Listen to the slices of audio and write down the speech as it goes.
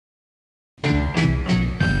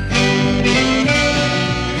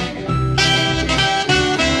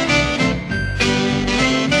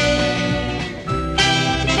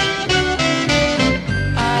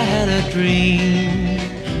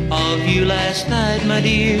last night, my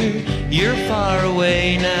dear. You're far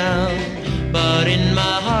away now, but in my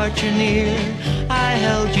heart you're near. I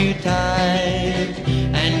held you tight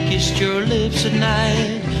and kissed your lips at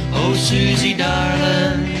night. Oh, Susie,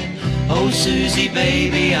 darling, oh, Susie,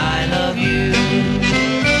 baby, I love you.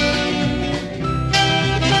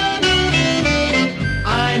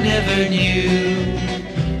 I never knew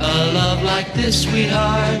a love like this,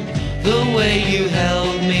 sweetheart. The way you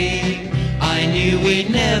held me, I knew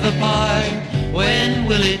we'd never part. When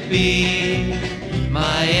will it be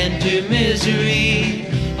my end to misery?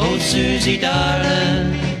 Oh, Susie,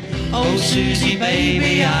 darling, oh, Susie,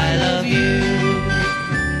 baby, I love you.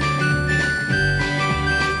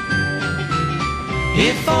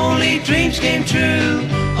 If only dreams came true,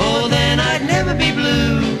 oh, then I'd never be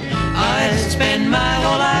blue. I'd spend my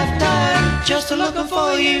whole lifetime just looking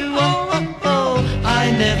for you. Oh, oh, oh,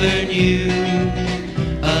 I never knew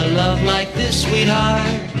a love like this,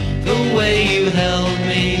 sweetheart. The way you held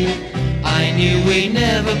me, I knew we'd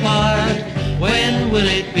never part. When will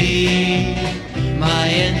it be my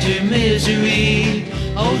end to misery?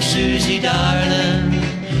 Oh, Susie, darling,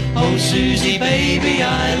 oh, Susie, baby,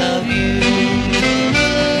 I love you.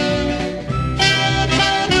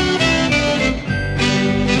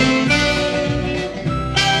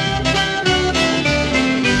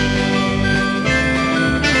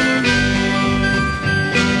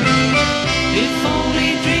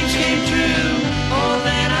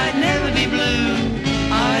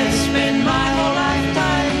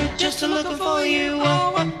 Looking for you,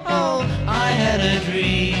 oh, oh, oh. I had a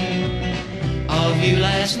dream of you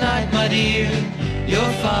last night, my dear.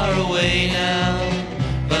 You're far away now,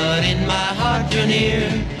 but in my heart you're near.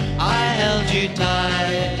 I held you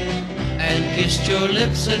tight and kissed your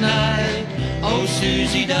lips at night. Oh,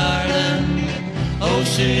 Susie, darling, oh,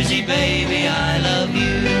 Susie, baby, I love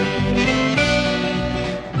you.